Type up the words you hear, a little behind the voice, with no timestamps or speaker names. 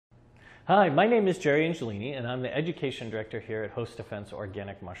Hi, my name is Jerry Angelini, and I'm the Education Director here at Host Defense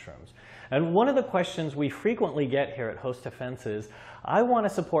Organic Mushrooms. And one of the questions we frequently get here at Host Defense is, I want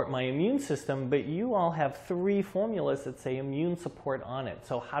to support my immune system, but you all have 3 formulas that say immune support on it,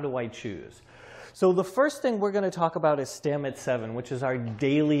 so how do I choose? So the first thing we're going to talk about is Stamets 7, which is our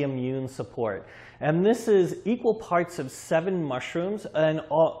daily immune support. And this is equal parts of 7 mushrooms, and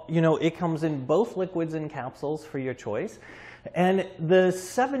it comes in both liquids and capsules for your choice. And the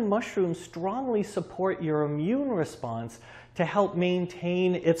 7 mushrooms strongly support your immune response to help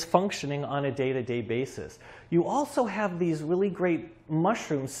maintain its functioning on a day-to-day basis. You also have these really great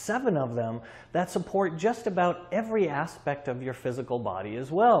mushrooms, 7 of them, that support just about every aspect of your physical body as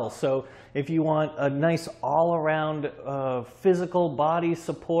well. So if you want a nice all-around physical body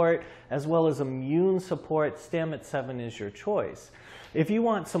support as well as immune support, Stamets 7 is your choice. If you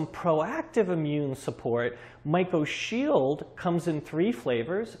want some proactive immune support, Myco Shield comes in 3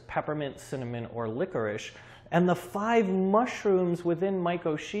 flavors, peppermint, cinnamon, or licorice. And the 5 mushrooms within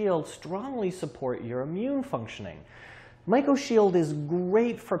Myco Shield strongly support your immune functioning. Myco Shield is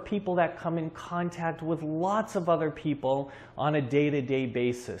great for people that come in contact with lots of other people on a day-to-day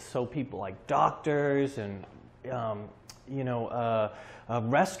basis. So people like doctors and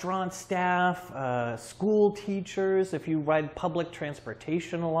restaurant staff, school teachers. If you ride public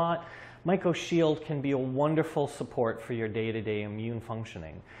transportation a lot, Myco Shield can be a wonderful support for your day-to-day immune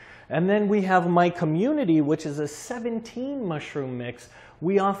functioning. And then we have My Community, which is a 17 mushroom mix.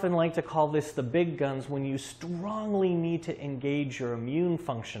 We often like to call this the big guns when you strongly need to engage your immune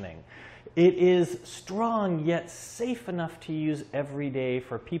functioning. It is strong yet safe enough to use every day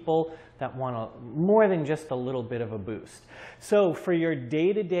for people that want more than just a little bit of a boost. So for your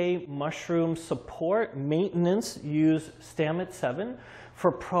day-to-day mushroom support, maintenance, use Stamets 7.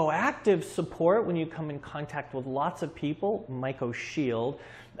 For proactive support, when you come in contact with lots of people, Myco Shield.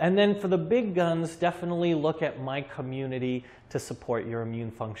 And then for the big guns, definitely look at My Community to support your immune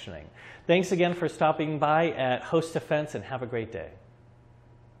functioning. Thanks again for stopping by at Host Defense, and have a great day.